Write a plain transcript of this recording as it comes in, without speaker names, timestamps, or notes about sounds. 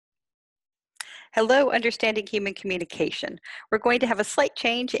Hello, Understanding Human Communication. We're going to have a slight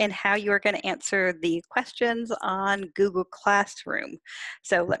change in how you are going to answer the questions on Google Classroom.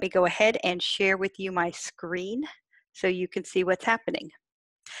 So let me go ahead and share with you my screen so you can see what's happening.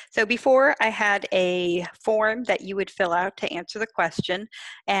 So before I had a form that you would fill out to answer the question,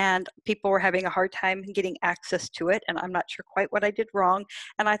 and people were having a hard time getting access to it, and I'm not sure quite what I did wrong.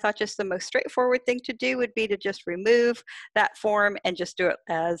 And I thought just the most straightforward thing to do would be to just remove that form and just do it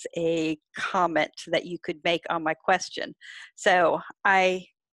as a comment that you could make on my question. So I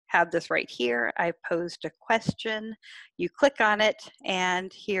have this right here. I posed a question. You click on it,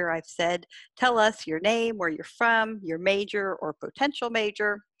 and here I've said, tell us your name, where you're from, your major or potential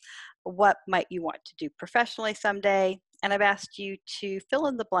major, what might you want to do professionally someday, and I've asked you to fill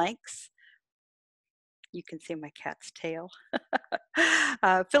in the blanks. You can see my cat's tail.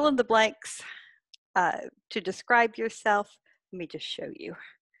 Fill in the blanks to describe yourself. Let me just show you.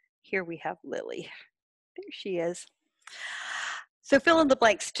 Here we have Lily. There she is. So fill in the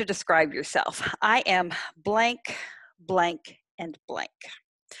blanks to describe yourself. I am blank, blank, and blank.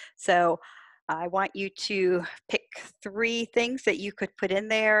 So I want you to pick 3 things that you could put in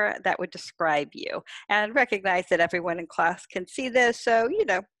there that would describe you, and recognize that everyone in class can see this, so,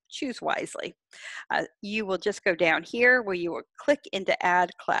 choose wisely. You will just go down here where you will click into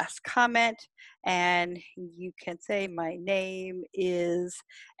add class comment, and you can say my name is,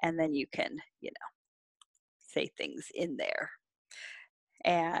 and then you can, say things in there.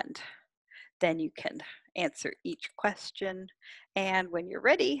 And then you can answer each question. And when you're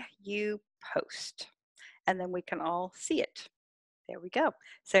ready, you post. And then we can all see it. There we go.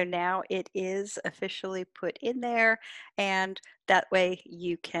 So now it is officially put in there, and that way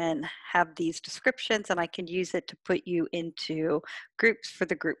you can have these descriptions and I can use it to put you into groups for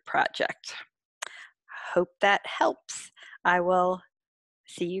the group project. Hope that helps. I will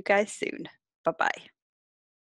see you guys soon. Bye-bye.